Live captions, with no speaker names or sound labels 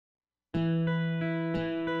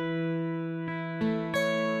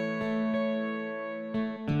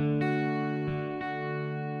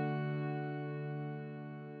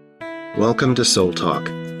Welcome to Soul Talk,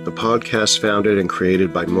 a podcast founded and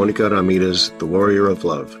created by Monica Ramirez, the Warrior of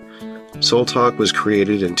Love. Soul Talk was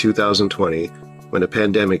created in 2020 when a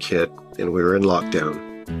pandemic hit and we were in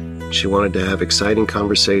lockdown. She wanted to have exciting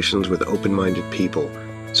conversations with open-minded people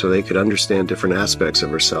so they could understand different aspects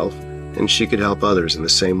of herself and she could help others in the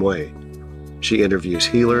same way. She interviews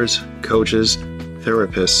healers, coaches,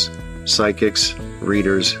 therapists, psychics,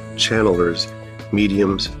 readers, channelers,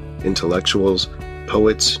 mediums, intellectuals,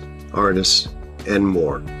 poets, artists, and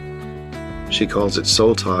more. She calls it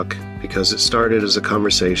Soul Talk because it started as a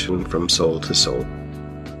conversation from soul to soul.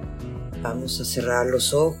 Vamos a cerrar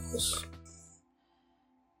los ojos.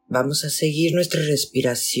 Vamos a seguir nuestra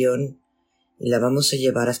respiración y la vamos a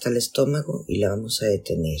llevar hasta el estómago y la vamos a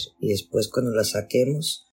detener. Y después cuando la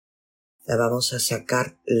saquemos, la vamos a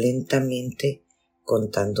sacar lentamente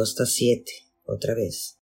contando hasta 7. Otra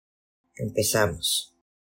vez. Empezamos.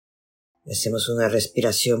 Hacemos una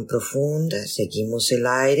respiración profunda, seguimos el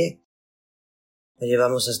aire, lo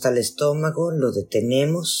llevamos hasta el estómago, lo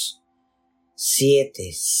detenemos.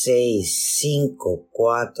 7, 6, 5,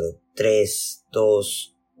 4, 3,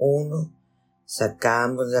 2, 1.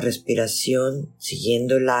 Sacamos la respiración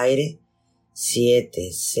siguiendo el aire.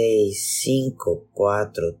 7, 6, 5,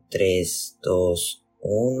 4, 3, 2,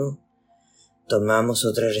 1. Tomamos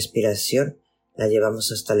otra respiración, la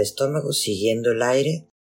llevamos hasta el estómago siguiendo el aire.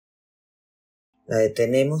 La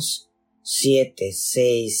detenemos. 7,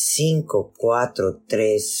 6, 5, 4,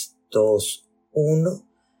 3, 2, 1.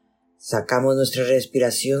 Sacamos nuestra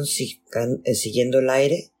respiración siguiendo el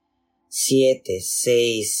aire. 7,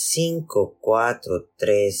 6, 5, 4,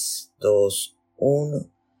 3, 2,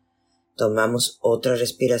 1. Tomamos otra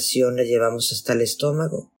respiración, la llevamos hasta el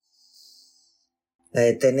estómago. La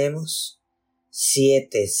detenemos.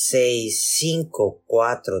 7, 6, 5,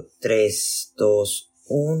 4, 3, 2,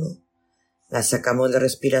 1. La sacamos la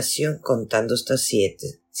respiración contando hasta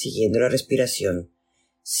 7, siguiendo la respiración.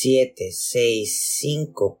 7, 6,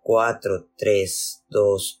 5, 4, 3,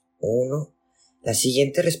 2, 1. La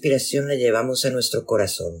siguiente respiración la llevamos a nuestro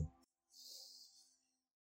corazón.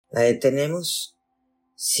 La detenemos.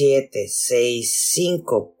 7, 6,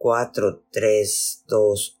 5, 4, 3,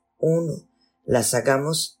 2, 1. La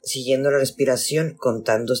sacamos siguiendo la respiración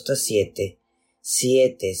contando hasta 7.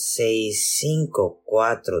 7, 6, 5,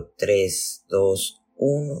 4, 3, 2,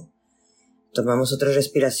 1. Tomamos otra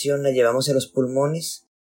respiración, la llevamos a los pulmones.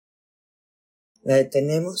 La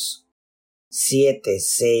detenemos. 7,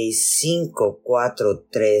 6, 5, 4,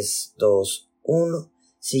 3, 2, 1.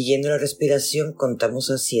 Siguiendo la respiración, contamos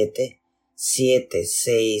a 7. 7,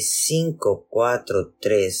 6, 5, 4,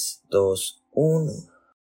 3, 2, 1.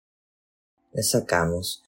 La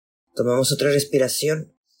sacamos. Tomamos otra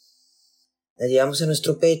respiración. La llevamos a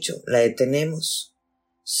nuestro pecho, la detenemos.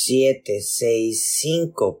 7, 6,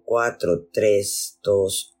 5, 4, 3,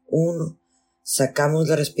 2, 1. Sacamos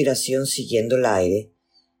la respiración siguiendo el aire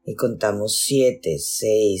y contamos 7,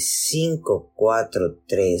 6, 5, 4,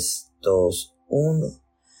 3, 2, 1.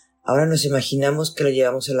 Ahora nos imaginamos que lo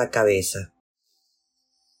llevamos a la cabeza.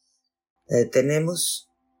 La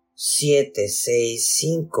detenemos. 7, 6,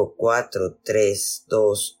 5, 4, 3,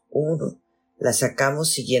 2, 1. La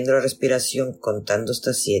sacamos siguiendo la respiración contando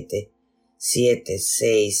hasta 7. 7,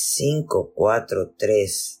 6, 5, 4,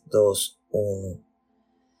 3, 2, 1.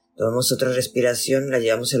 Tomamos otra respiración, la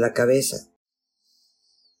llevamos a la cabeza.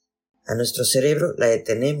 A nuestro cerebro la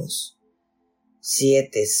detenemos.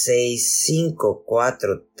 7, 6, 5,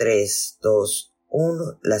 4, 3, 2,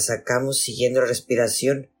 1. La sacamos siguiendo la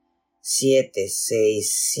respiración. 7,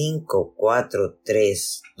 6, 5, 4,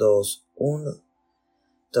 3, 2, 1.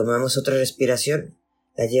 Tomamos otra respiración,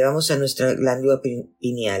 la llevamos a nuestra glándula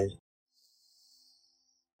pineal.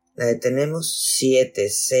 La detenemos. 7,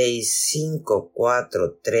 6, 5,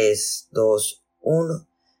 4, 3, 2, 1.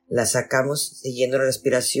 La sacamos siguiendo la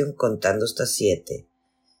respiración contando hasta 7.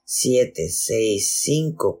 7, 6,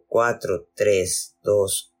 5, 4, 3,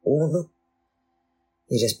 2, 1.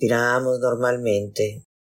 Y respiramos normalmente.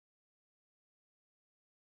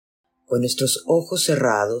 Con nuestros ojos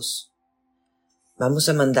cerrados, vamos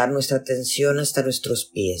a mandar nuestra atención hasta nuestros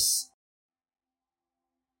pies.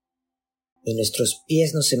 Y nuestros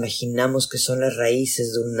pies nos imaginamos que son las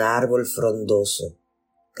raíces de un árbol frondoso,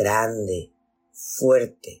 grande,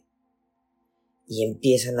 fuerte. Y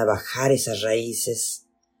empiezan a bajar esas raíces,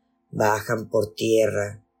 bajan por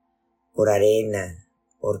tierra, por arena,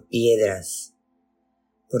 por piedras,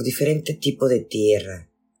 por diferente tipo de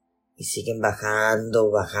tierra. Y siguen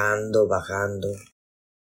bajando, bajando, bajando.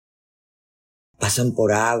 Pasan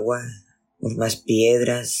por agua, por más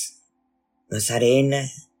piedras, más arena,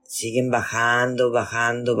 siguen bajando,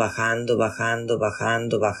 bajando, bajando, bajando,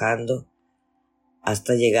 bajando, bajando,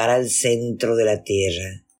 hasta llegar al centro de la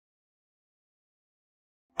tierra.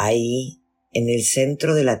 Ahí, en el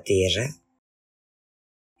centro de la tierra,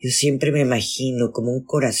 yo siempre me imagino como un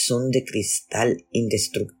corazón de cristal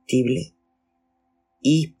indestructible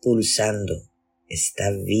y pulsando,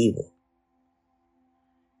 está vivo.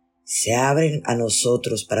 Se abren a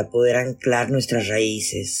nosotros para poder anclar nuestras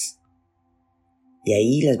raíces y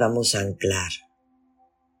ahí las vamos a anclar.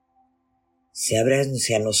 Se abren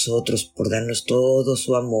hacia nosotros por darnos todo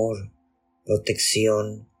su amor,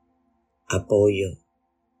 protección, apoyo.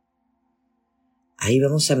 Ahí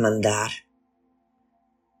vamos a mandar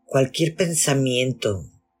cualquier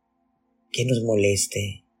pensamiento que nos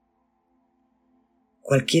moleste,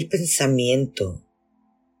 cualquier pensamiento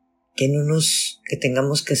que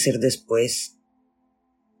tengamos que hacer después,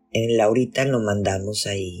 en el ahorita lo mandamos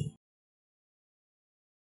ahí.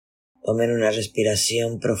 Tomen una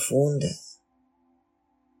respiración profunda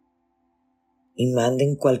y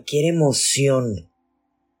manden cualquier emoción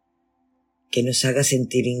que nos haga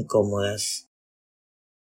sentir incómodas.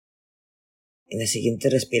 En la siguiente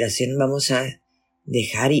respiración vamos a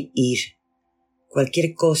dejar ir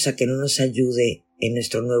cualquier cosa que no nos ayude en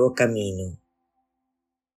nuestro nuevo camino.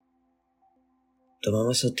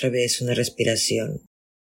 Tomamos otra vez una respiración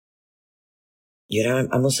y ahora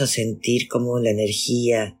vamos a sentir cómo la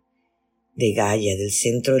energía de Gaia, del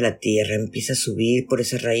centro de la tierra, empieza a subir por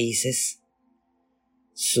esas raíces.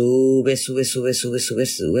 Sube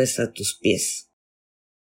hasta tus pies.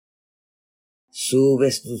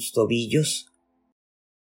 Subes tus tobillos.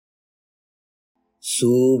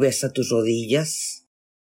 Sube hasta tus rodillas.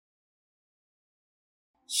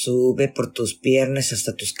 Sube por tus piernas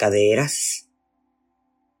hasta tus caderas.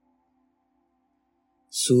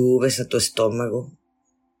 Subes a tu estómago,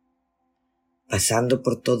 pasando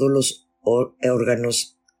por todos los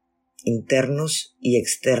órganos internos y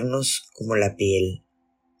externos como la piel,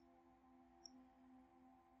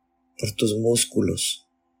 por tus músculos,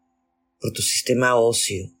 por tu sistema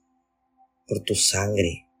óseo, por tu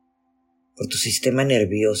sangre, por tu sistema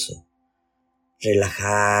nervioso,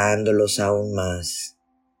 relajándolos aún más.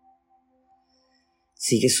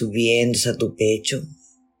 Sigue subiendo a tu pecho,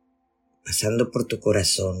 pasando por tu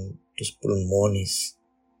corazón, tus pulmones,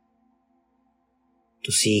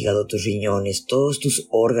 tus hígados, tus riñones, todos tus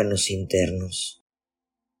órganos internos.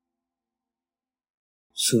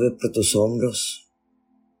 Sube por tus hombros,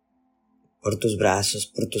 por tus brazos,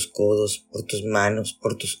 por tus codos, por tus manos,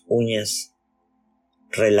 por tus uñas,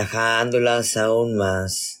 relajándolas aún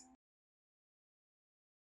más.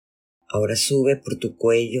 Ahora sube por tu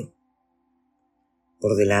cuello,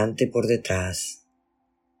 por delante, por detrás,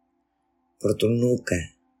 por tu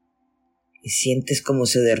nuca, y sientes cómo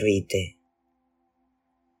se derrite.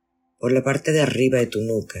 Por la parte de arriba de tu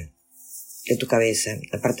nuca, de tu cabeza,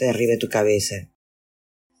 la parte de arriba de tu cabeza,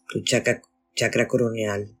 tu chakra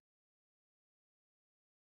coroneal.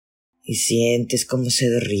 Y sientes cómo se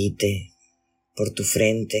derrite por tu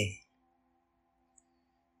frente.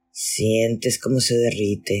 Sientes cómo se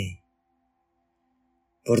derrite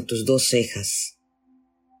por tus dos cejas.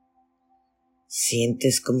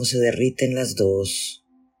 Sientes cómo se derriten las dos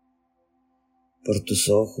por tus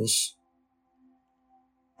ojos.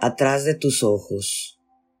 Atrás de tus ojos,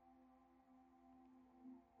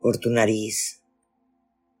 por tu nariz,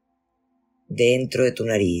 dentro de tu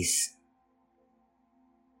nariz,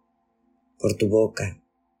 por tu boca,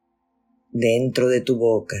 dentro de tu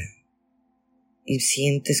boca, y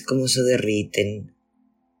sientes cómo se derriten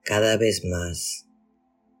cada vez más,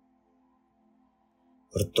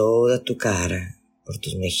 por toda tu cara, por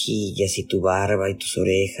tus mejillas y tu barba y tus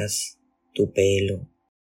orejas, tu pelo.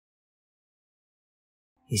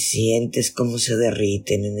 Y sientes cómo se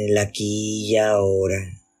derriten en el aquí y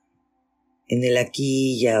ahora, en el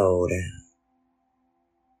aquí y ahora.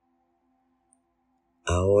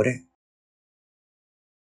 Ahora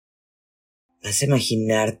vas a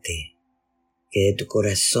imaginarte que de tu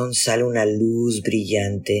corazón sale una luz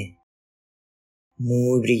brillante,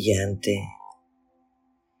 muy brillante,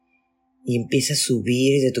 y empieza a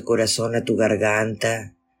subir de tu corazón a tu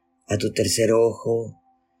garganta, a tu tercer ojo,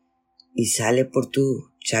 y sale por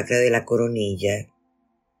tu chakra de la coronilla,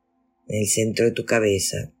 en el centro de tu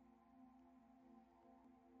cabeza.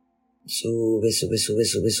 Sube,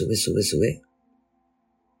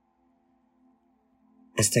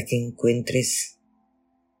 hasta que encuentres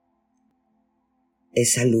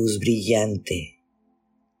esa luz brillante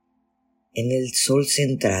en el sol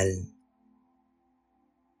central.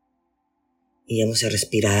 Y vamos a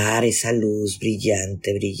respirar esa luz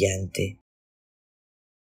brillante, brillante.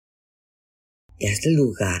 Y hazle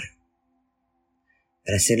lugar.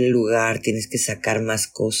 Para hacerle lugar tienes que sacar más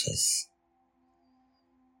cosas.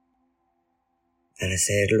 para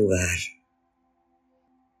hacer lugar.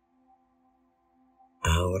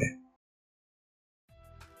 Ahora.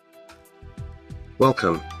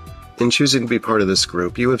 Welcome. In choosing to be part of this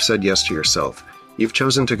group, you have said yes to yourself. You've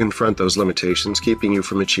chosen to confront those limitations keeping you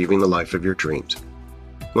from achieving the life of your dreams.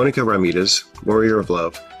 Monica Ramirez, Warrior of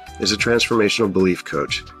Love, is a transformational belief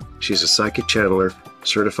coach. She's a psychic channeler,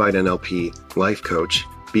 certified NLP, life coach,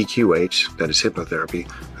 BQH, that is hypnotherapy,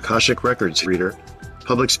 Akashic Records reader,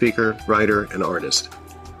 public speaker, writer, and artist.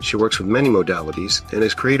 She works with many modalities and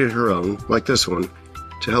has created her own, like this one,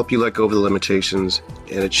 to help you let go of the limitations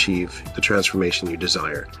and achieve the transformation you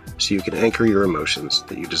desire, so you can anchor your emotions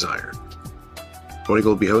that you desire. Monica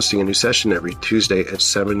will be hosting a new session every Tuesday at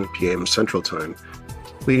 7 p.m. Central Time,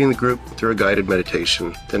 leading the group through a guided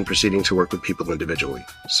meditation, then proceeding to work with people individually.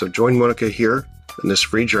 So join Monica here in this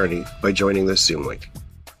free journey by joining this Zoom link.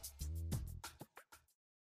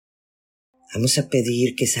 Vamos a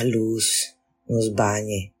pedir que esa luz nos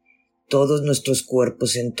bañe todos nuestros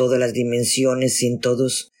cuerpos en todas las dimensiones y en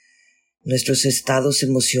todos nuestros estados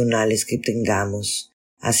emocionales que tengamos,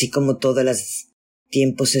 así como todos los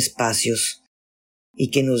tiempos, espacios,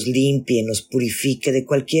 y que nos limpie, nos purifique de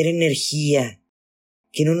cualquier energía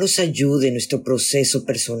que no nos ayude en nuestro proceso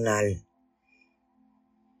personal,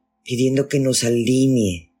 pidiendo que nos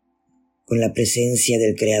alinee con la presencia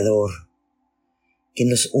del Creador, que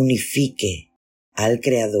nos unifique al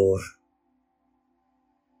Creador,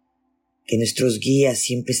 que nuestros guías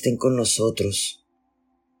siempre estén con nosotros,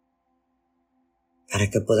 para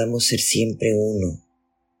que podamos ser siempre uno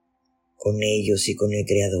con ellos y con el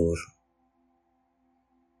Creador,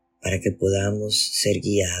 para que podamos ser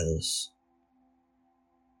guiados.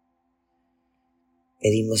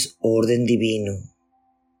 Pedimos orden divino,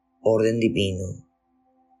 orden divino,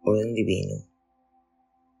 orden divino.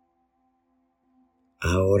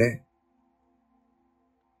 Ahora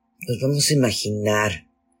nos vamos a imaginar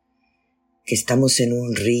que estamos en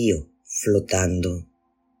un río flotando.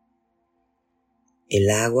 El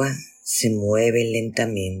agua se mueve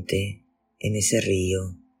lentamente en ese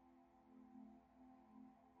río.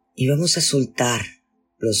 Y vamos a soltar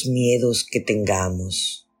los miedos que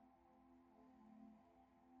tengamos.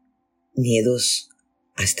 Miedos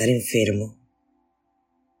a estar enfermo.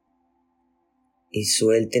 Y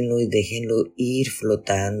suéltenlo y déjenlo ir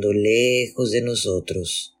flotando lejos de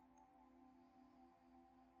nosotros.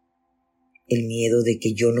 El miedo de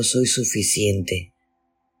que yo no soy suficiente.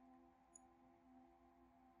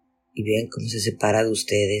 Y vean cómo se separa de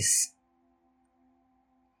ustedes.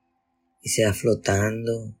 Y se va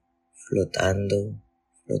flotando, flotando,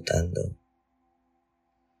 flotando.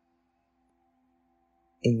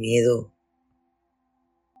 El miedo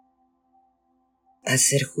a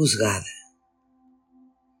ser juzgada.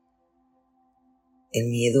 El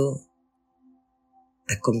miedo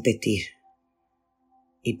a competir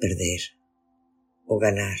y perder o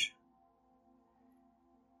ganar.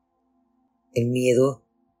 El miedo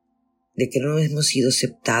de que no hemos sido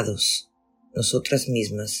aceptados nosotras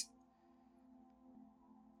mismas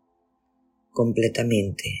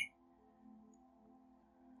completamente.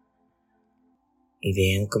 Y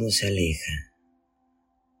vean cómo se aleja.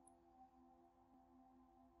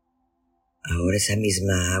 Ahora esa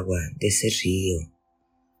misma agua de ese río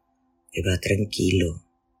que va tranquilo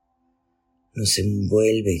nos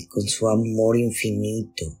envuelve con su amor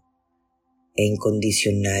infinito e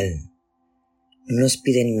incondicional. No nos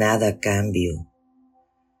pide nada a cambio.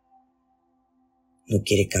 No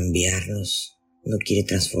quiere cambiarnos, no quiere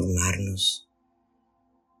transformarnos.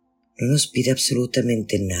 No nos pide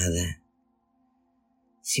absolutamente nada.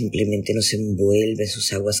 Simplemente nos envuelve en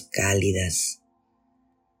sus aguas cálidas,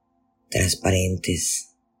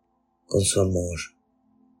 transparentes, con su amor.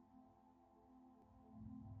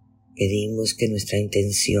 Pedimos que nuestra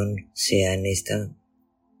intención sea en esta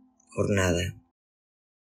jornada,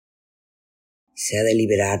 sea de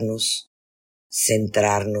liberarnos,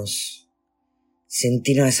 centrarnos,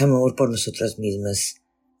 sentir más amor por nosotras mismas,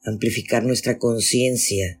 amplificar nuestra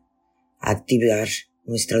conciencia, activar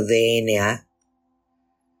nuestro DNA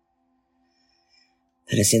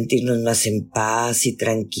para sentirnos más en paz y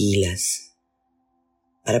tranquilas,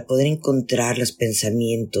 para poder encontrar los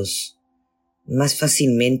pensamientos más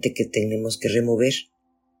fácilmente que tenemos que remover.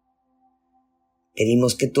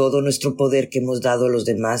 Pedimos que todo nuestro poder que hemos dado a los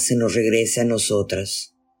demás se nos regrese a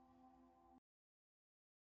nosotras.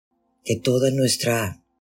 Que toda nuestra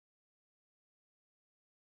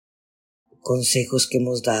consejos que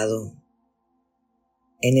hemos dado,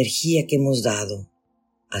 energía que hemos dado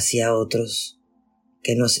hacia otros,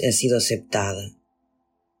 que no ha sido aceptada,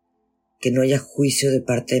 que no haya juicio de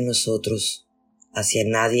parte de nosotros hacia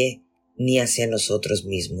nadie ni hacia nosotros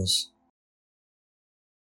mismos.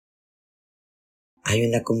 hay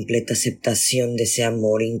una completa aceptación de ese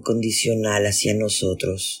amor incondicional hacia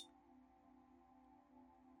nosotros.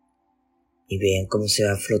 Y vean cómo se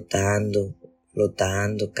va flotando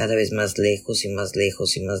cada vez más lejos y más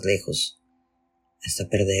lejos y más lejos, hasta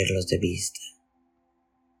perderlos de vista.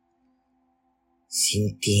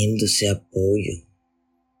 Sintiendo ese apoyo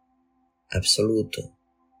absoluto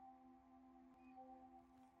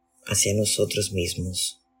hacia nosotros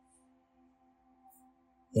mismos.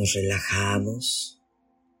 Nos relajamos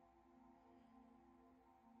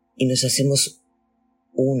y nos hacemos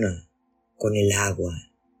una con el agua.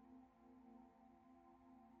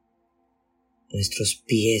 Nuestros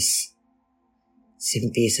pies se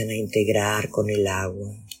empiezan a integrar con el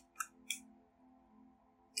agua,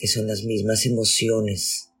 que son las mismas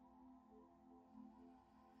emociones.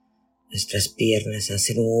 Nuestras piernas se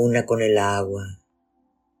hacen una con el agua.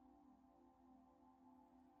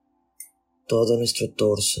 Todo nuestro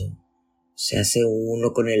torso se hace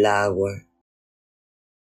uno con el agua.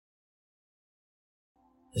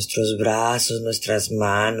 Nuestros brazos, nuestras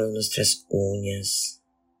manos, nuestras uñas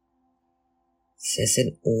se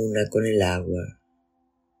hacen una con el agua,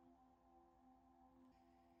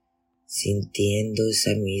 sintiendo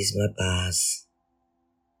esa misma paz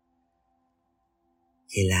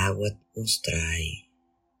que el agua nos trae,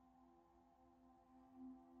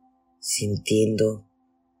 sintiendo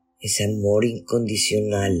ese amor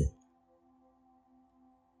incondicional.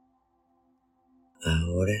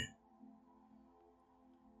 Ahora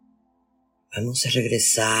vamos a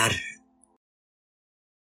regresar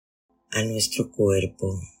a nuestro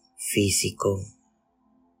cuerpo físico,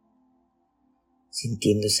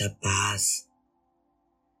 sintiendo esa paz,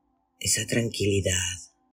 esa tranquilidad.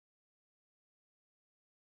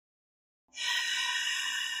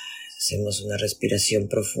 Hacemos una respiración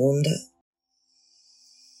profunda.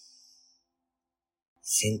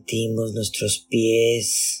 Sentimos nuestros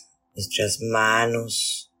pies, nuestras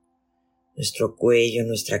manos, nuestro cuello,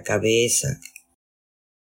 nuestra cabeza.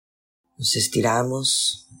 Nos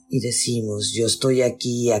estiramos y decimos: yo estoy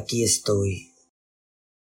aquí y aquí estoy.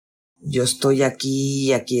 Yo estoy aquí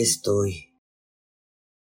y aquí estoy.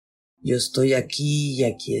 Yo estoy aquí y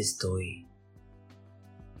aquí estoy.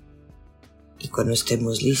 Y cuando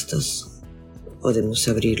estemos listos, podemos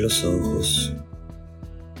abrir los ojos.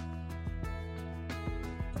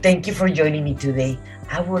 Thank you for joining me today.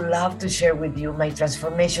 I would love to share with you my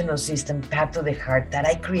transformational system, Path to Dejar, that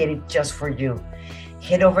I created just for you.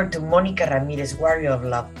 Head over to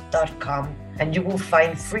MonicaRamirezWarriorOfLove.com and you will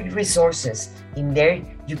find free resources. In there,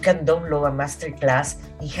 you can download a masterclass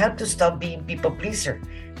in how to stop being people pleaser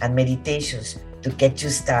and meditations to get you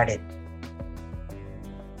started.